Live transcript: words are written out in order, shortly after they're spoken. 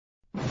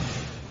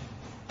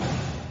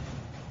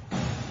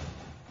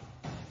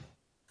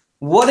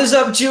What is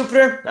up,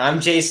 Jupiter?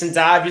 I'm Jason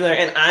Dobular,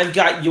 and I've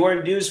got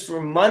your news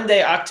for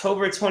Monday,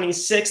 October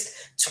 26th,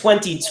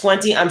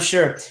 2020. I'm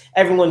sure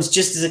everyone's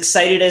just as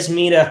excited as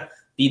me to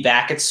be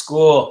back at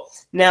school.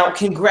 Now,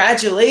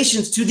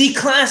 congratulations to the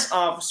class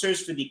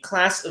officers for the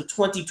class of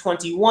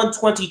 2021,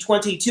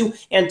 2022,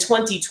 and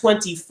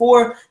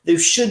 2024. There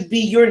should be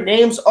your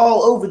names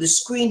all over the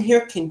screen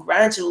here.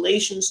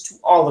 Congratulations to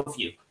all of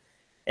you.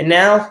 And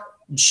now,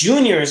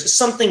 juniors,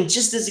 something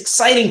just as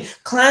exciting.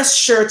 Class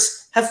shirts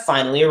have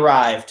finally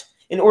arrived.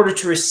 In order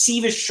to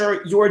receive a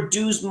shirt, your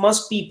dues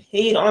must be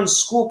paid on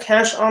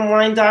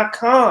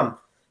schoolcashonline.com.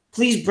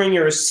 Please bring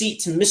your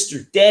receipt to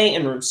Mr. Day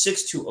in room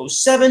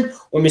 6207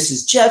 or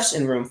Mrs. Jeffs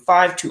in room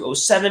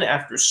 5207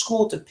 after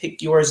school to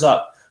pick yours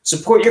up.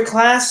 Support your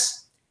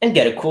class and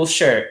get a cool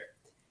shirt.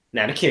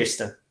 Now to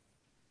Kirsten.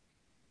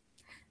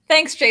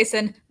 Thanks,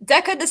 Jason.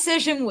 DECA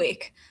Decision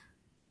Week.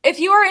 If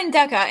you are in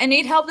DECA and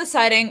need help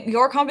deciding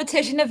your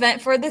competition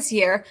event for this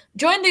year,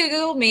 join the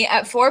Google Meet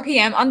at 4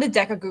 p.m. on the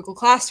DECA Google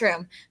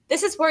Classroom.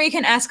 This is where you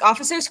can ask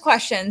officers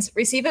questions,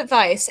 receive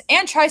advice,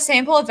 and try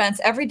sample events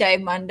every day,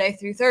 Monday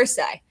through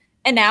Thursday.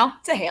 And now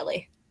to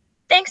Haley.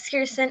 Thanks,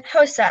 Kirsten.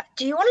 HOSA,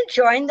 do you want to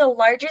join the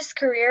largest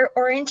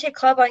career-oriented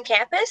club on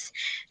campus?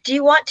 Do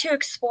you want to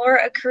explore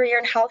a career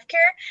in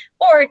healthcare?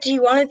 Or do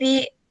you want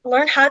to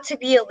learn how to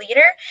be a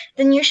leader?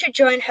 Then you should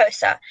join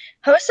HOSA.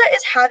 HOSA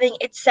is having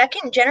its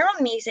second general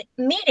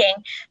meeting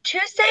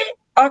Tuesday,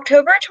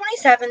 October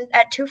 27th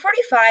at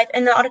 2:45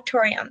 in the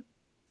auditorium.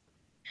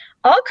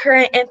 All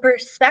current and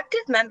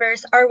prospective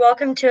members are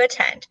welcome to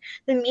attend.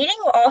 The meeting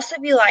will also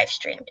be live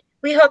streamed.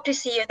 We hope to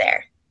see you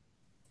there.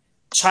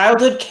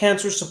 Childhood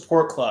Cancer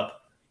Support Club.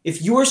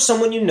 If you or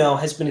someone you know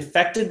has been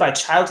affected by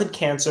childhood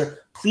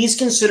cancer, please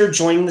consider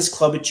joining this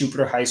club at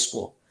Jupiter High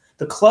School.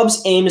 The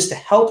club's aim is to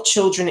help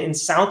children in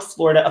South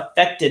Florida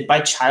affected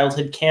by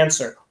childhood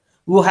cancer.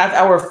 We will have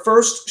our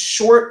first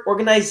short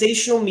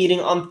organizational meeting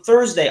on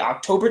Thursday,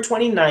 October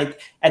 29th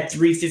at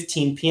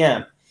 3:15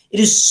 p.m. It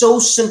is so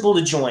simple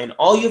to join.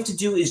 All you have to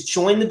do is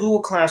join the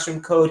Google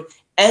Classroom code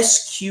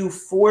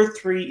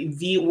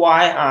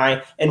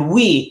SQ43VYI, and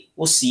we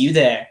will see you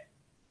there.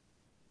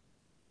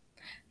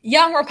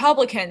 Young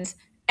Republicans.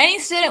 Any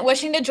student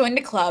wishing to join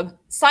the club,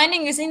 sign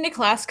in using the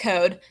class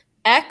code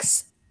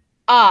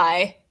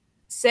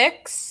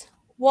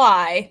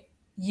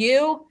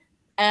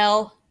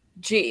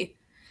XI6YULG.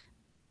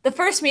 The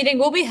first meeting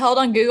will be held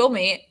on Google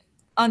Meet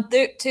on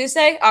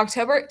Tuesday,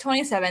 October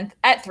 27th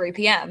at 3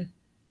 p.m.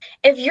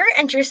 If you're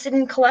interested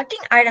in collecting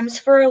items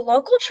for a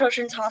local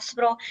children's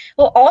hospital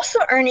will also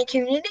earn a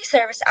community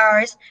service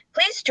hours,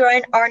 please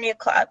join our new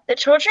club, the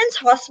Children's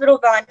Hospital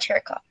Volunteer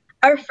Club.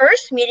 Our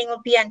first meeting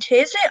will be on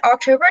Tuesday,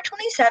 October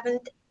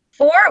 27th,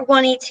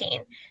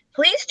 1:18.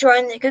 Please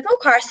join the Google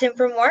Classroom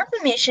for more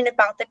information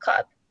about the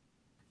club.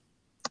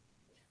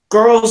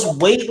 Girls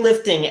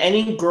weightlifting.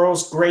 Any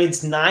girls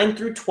grades 9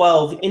 through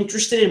 12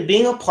 interested in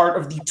being a part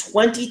of the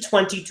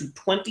 2020 to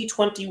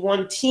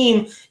 2021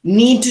 team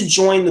need to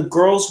join the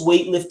Girls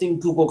Weightlifting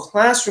Google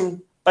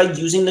Classroom by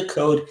using the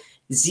code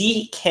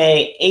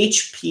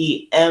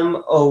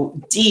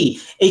ZKHPMOD.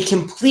 A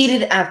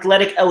completed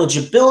athletic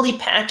eligibility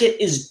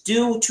packet is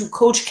due to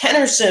Coach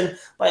Kennerson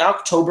by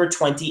October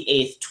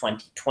 28th,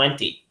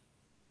 2020.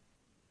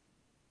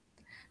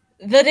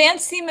 The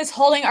dance team is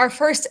holding our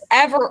first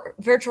ever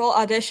virtual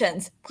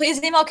auditions.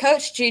 Please email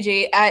Coach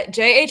Gigi at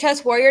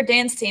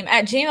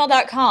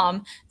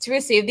jhswarriordanceteam@gmail.com to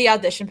receive the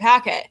audition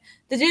packet.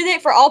 The due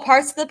date for all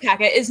parts of the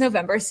packet is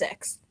November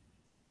 6th.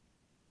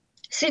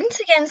 Students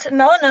Against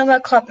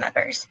Melanoma Club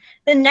members.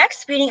 The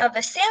next meeting of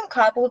the SAM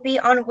Club will be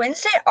on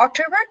Wednesday,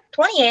 October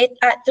 28th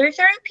at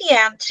 3:30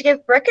 p.m. to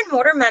give brick and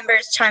mortar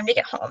members time to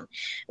get home.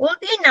 We'll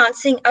be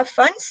announcing a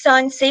fun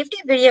sun safety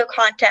video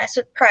contest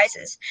with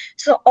prizes,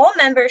 so all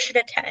members should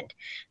attend.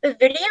 The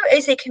video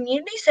is a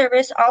community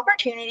service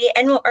opportunity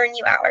and will earn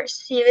you hours.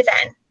 See you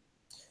then.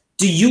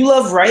 Do you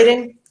love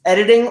writing,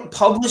 editing,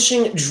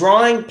 publishing,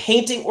 drawing,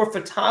 painting, or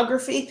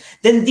photography?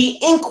 Then the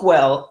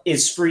Inkwell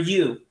is for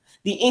you.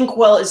 The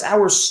Inkwell is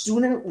our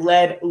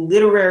student-led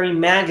literary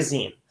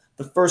magazine.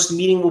 The first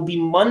meeting will be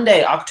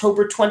Monday,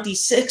 October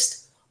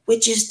 26th,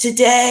 which is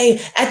today,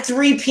 at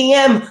 3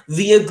 p.m.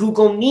 via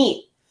Google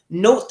Meet.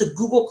 Note the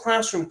Google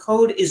Classroom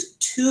code is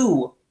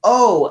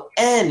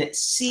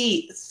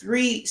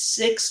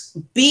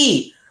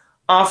 2ONC36B.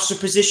 Officer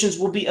positions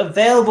will be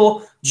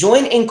available.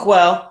 Join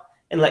Inkwell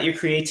and let your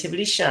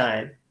creativity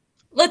shine.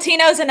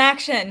 Latinos in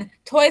Action.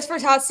 Toys for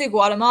Tatsu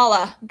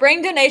Guatemala.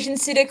 Bring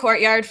donations to the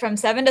courtyard from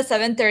 7 to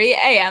 7:30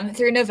 a.m.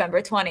 through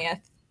November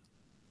 20th.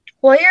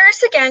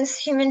 Warriors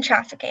Against Human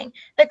Trafficking.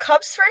 The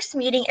club's first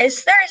meeting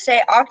is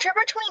Thursday,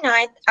 October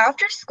 29th,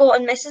 after school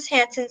in Mrs.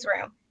 Hansen's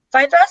room,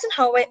 5000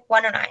 Hallway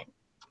 109.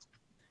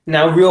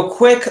 Now, real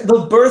quick,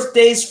 the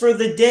birthdays for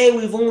the day.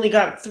 We've only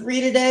got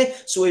 3 today,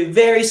 so a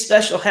very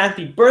special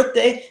happy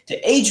birthday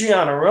to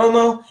Adriana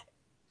Romo,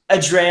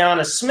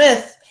 Adriana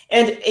Smith,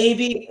 and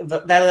Aby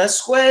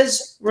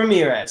Velasquez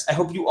Ramirez. I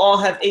hope you all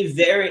have a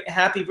very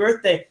happy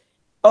birthday.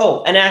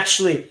 Oh, and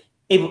actually,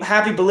 a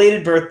happy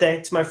belated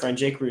birthday to my friend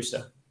Jake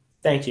Russo.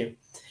 Thank you.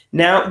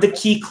 Now, the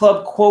key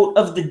club quote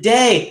of the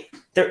day: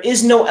 there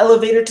is no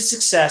elevator to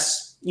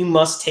success. You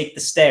must take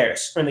the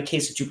stairs, or in the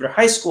case of Jupiter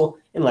High School,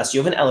 unless you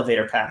have an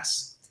elevator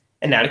pass.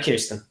 And now to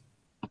Kirsten.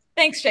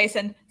 Thanks,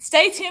 Jason.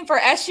 Stay tuned for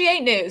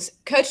SGA News,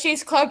 Coach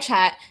G's Club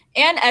Chat,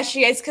 and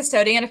SGA's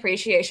Custodian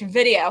Appreciation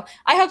video.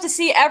 I hope to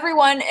see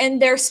everyone in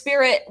their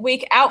Spirit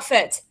Week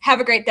outfits.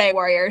 Have a great day,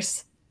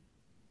 Warriors.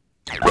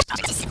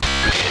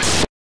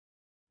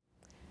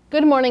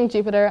 Good morning,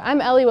 Jupiter.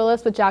 I'm Ellie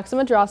Willis with Jackson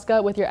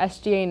Madroska with your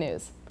SGA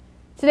News.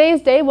 Today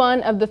is day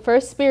one of the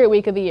first Spirit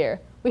Week of the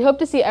year. We hope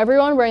to see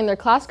everyone wearing their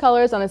class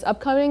colors on this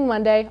upcoming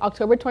Monday,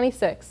 October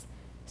 26th.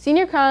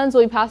 Senior crowns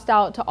will be passed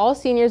out to all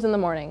seniors in the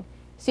morning.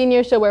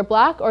 Seniors should wear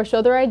black or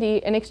show their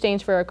ID in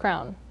exchange for a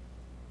crown.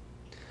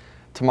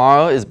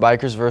 Tomorrow is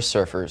Bikers vs.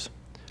 Surfers.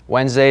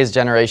 Wednesday is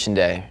Generation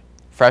Day.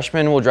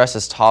 Freshmen will dress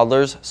as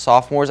toddlers,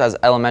 sophomores as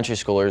elementary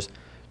schoolers,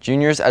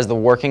 juniors as the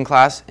working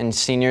class, and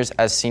seniors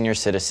as senior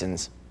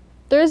citizens.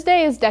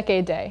 Thursday is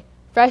Decade Day.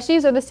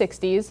 Freshies are the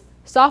 60s,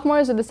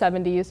 sophomores are the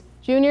 70s,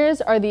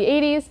 juniors are the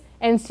 80s,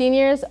 and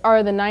seniors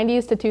are the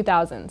 90s to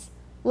 2000s.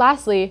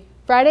 Lastly,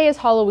 Friday is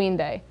Halloween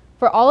Day.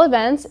 For all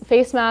events,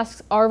 face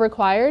masks are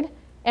required,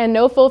 and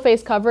no full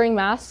face covering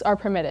masks are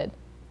permitted.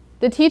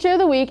 The Teacher of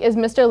the Week is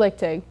Mr.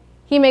 Lichtig.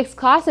 He makes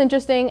class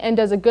interesting and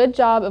does a good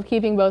job of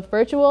keeping both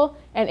virtual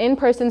and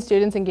in-person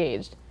students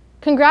engaged.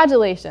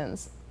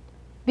 Congratulations!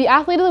 The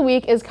Athlete of the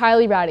Week is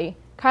Kylie Ratty.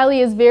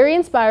 Kylie is very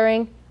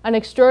inspiring, an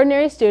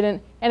extraordinary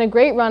student, and a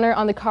great runner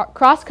on the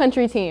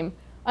cross-country team.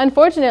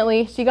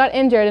 Unfortunately, she got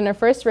injured in her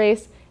first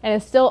race and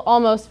is still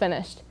almost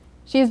finished.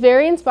 She is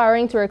very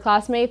inspiring to her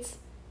classmates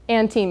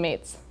and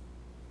teammates.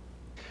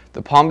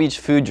 The Palm Beach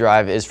Food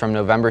Drive is from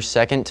November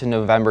 2nd to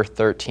November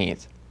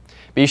 13th.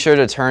 Be sure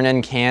to turn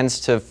in cans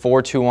to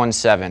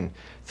 4217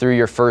 through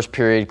your first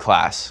period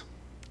class.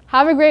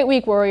 Have a great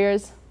week,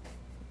 Warriors.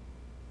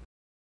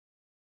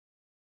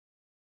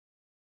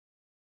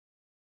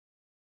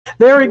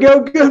 There we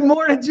go. Good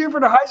morning,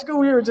 Jupiter High School.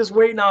 We were just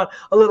waiting on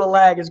a little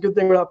lag. It's a good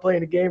thing we're not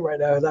playing a game right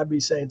now, because I'd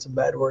be saying some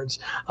bad words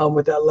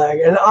with that lag.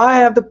 And I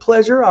have the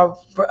pleasure of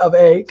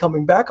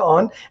coming back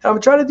on. And I'm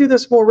trying to do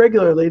this more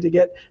regularly to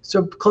get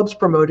some clubs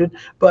promoted.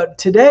 But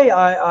today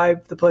I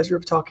have the pleasure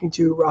of talking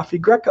to Rafi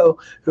Greco,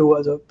 who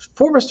was a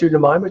former student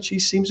of mine, but she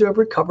seems to have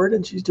recovered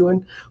and she's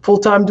doing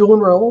full-time dual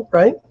enroll,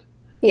 right?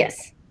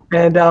 Yes.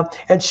 And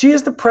she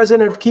is the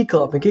president of Key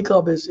Club, and Key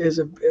Club is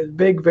a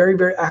big, very,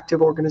 very active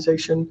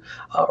organization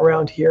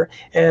around here.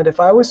 And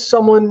if I was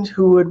someone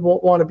who would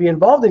want to be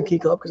involved in Key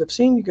Club, because I've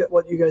seen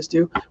what you guys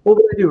do, what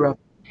would I do, Rob?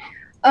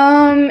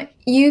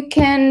 You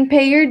can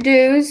pay your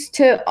dues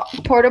to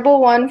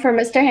Portable One for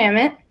Mr.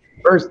 Hammett.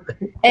 First.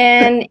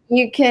 And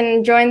you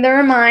can join the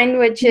Remind,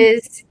 which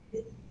is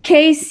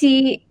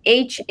KCHS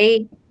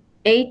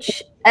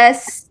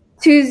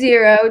 20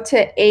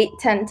 to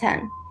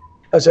 81010.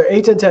 Oh, so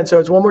 8 and 10. So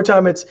it's one more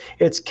time.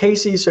 It's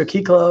Casey. So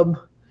Key Club.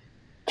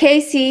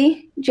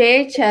 KC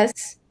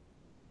JHS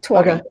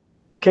 20. Okay.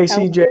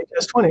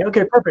 KCJS 20.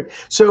 Okay, perfect.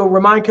 So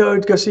Remind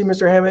code, go see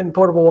Mr. Hammett and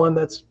Portable One.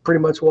 That's pretty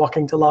much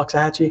walking to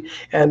Loxahatchee,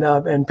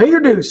 and pay your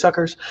dues,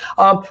 suckers.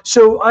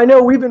 So I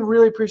know we've been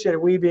really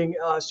appreciative. We being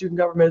student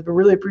government has been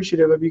really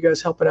appreciative of you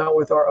guys helping out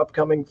with our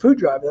upcoming food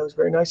drive. That was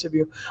very nice of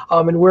you.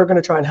 And we're going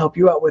to try and help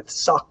you out with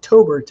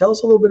Socktober. Tell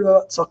us a little bit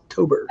about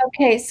Socktober.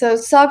 Okay, so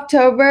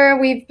Socktober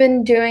we've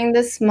been doing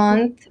this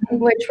month,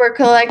 which we're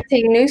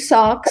collecting new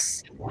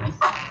socks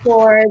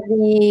for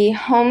the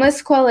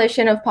Homeless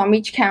Coalition of Palm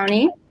Beach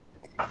County.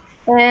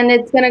 And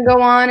it's going to go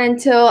on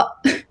until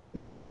I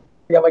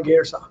got my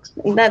gator socks.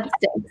 That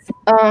stinks.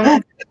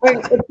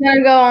 It's going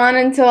to go on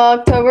until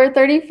October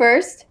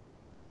 31st.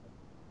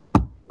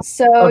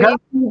 So Okay. you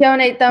can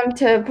donate them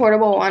to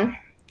Portable One,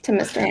 to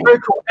Mr. Hammett. Very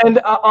cool. And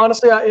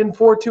honestly, in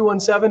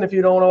 4217, if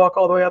you don't want to walk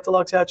all the way out to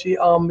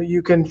Loxahatchee,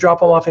 you can drop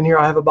them off in here.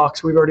 I have a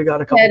box. We've already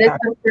got a couple Yeah, it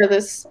packs. is for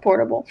this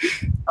portable.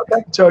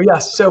 Okay. So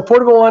yes, so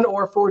Portable One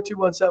or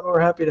 4217, we're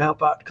happy to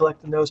help out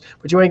collecting those.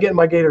 But you ain't getting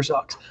my gator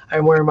socks.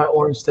 I'm wearing my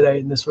orange today,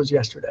 and this was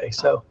yesterday,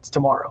 so it's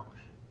tomorrow.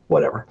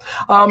 Whatever.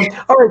 All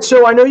right.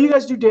 So I know you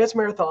guys do dance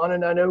marathon,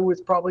 and I know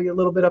it's probably a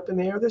little bit up in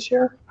the air this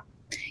year.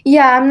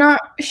 Yeah, I'm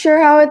not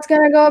sure how it's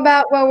going to go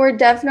about, but we're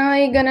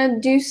definitely going to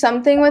do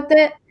something with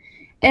it.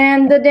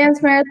 And the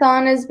dance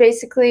marathon is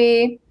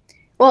basically,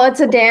 well, it's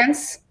a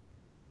dance.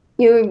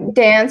 You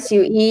dance,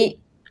 you eat,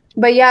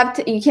 but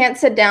you can't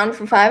sit down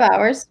for 5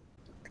 hours.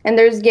 And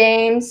there's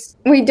games.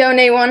 We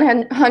donate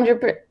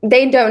 100%.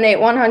 They donate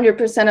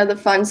 100% of the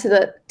funds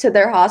to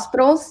their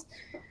hospitals,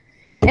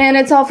 and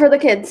it's all for the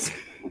kids.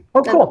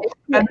 Oh, cool.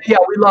 And yeah,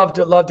 we love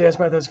dance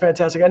marathon. It's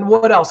fantastic. And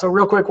what else? So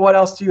real quick, what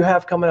else do you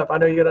have coming up? I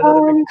know you got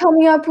another big.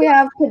 Coming up, we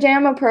have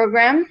pajama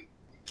program,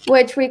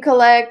 which we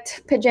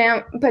collect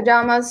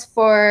pajamas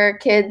for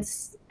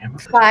kids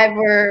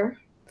 5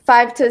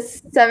 to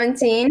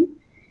 17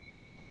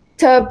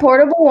 to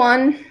Portable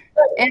One,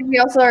 and we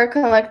also are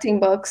collecting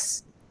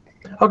books.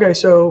 Okay,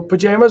 so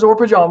pajamas or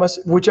pajamas,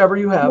 whichever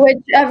you have,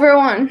 Whichever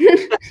one.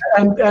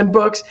 and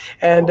books,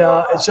 and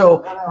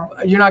so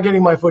you're not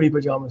getting my footy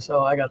pajamas,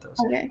 so I got those.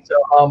 Okay.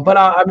 So, but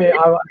I may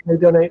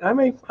donate. I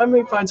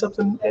may find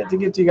something to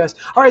give to you guys.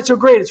 All right, so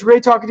great. It's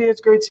great talking to you.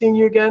 It's great seeing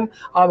you again.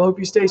 I hope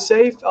you stay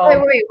safe.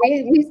 Wait,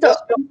 we still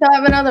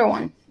have another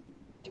one.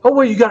 Oh,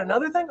 wait, you got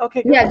another thing?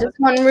 Okay. Yeah, just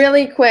one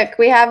really quick.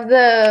 We have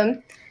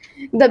the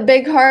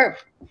Big Heart,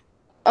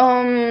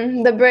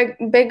 the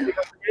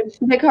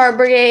Big Heart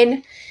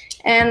Brigade,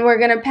 and we're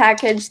gonna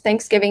package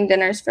Thanksgiving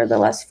dinners for the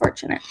less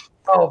fortunate.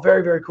 Oh,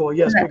 very, very cool.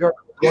 Yes, Big Heart,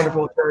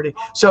 wonderful charity.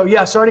 So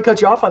yeah, sorry to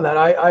cut you off on that.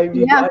 I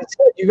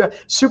said you got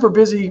super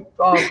busy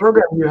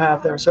program you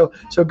have there. So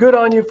good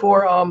on you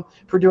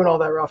for doing all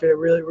that, Rafi. I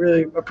really,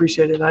 really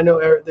appreciate it. And I know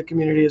the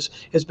community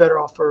is better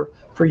off for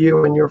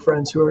you and your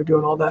friends who are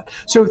doing all that.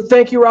 So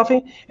thank you,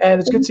 Rafi, and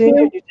it's good seeing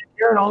you. You take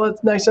care and all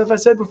that nice stuff I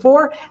said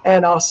before.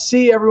 And I'll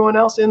see everyone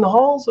else in the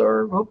halls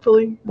or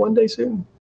hopefully one day soon.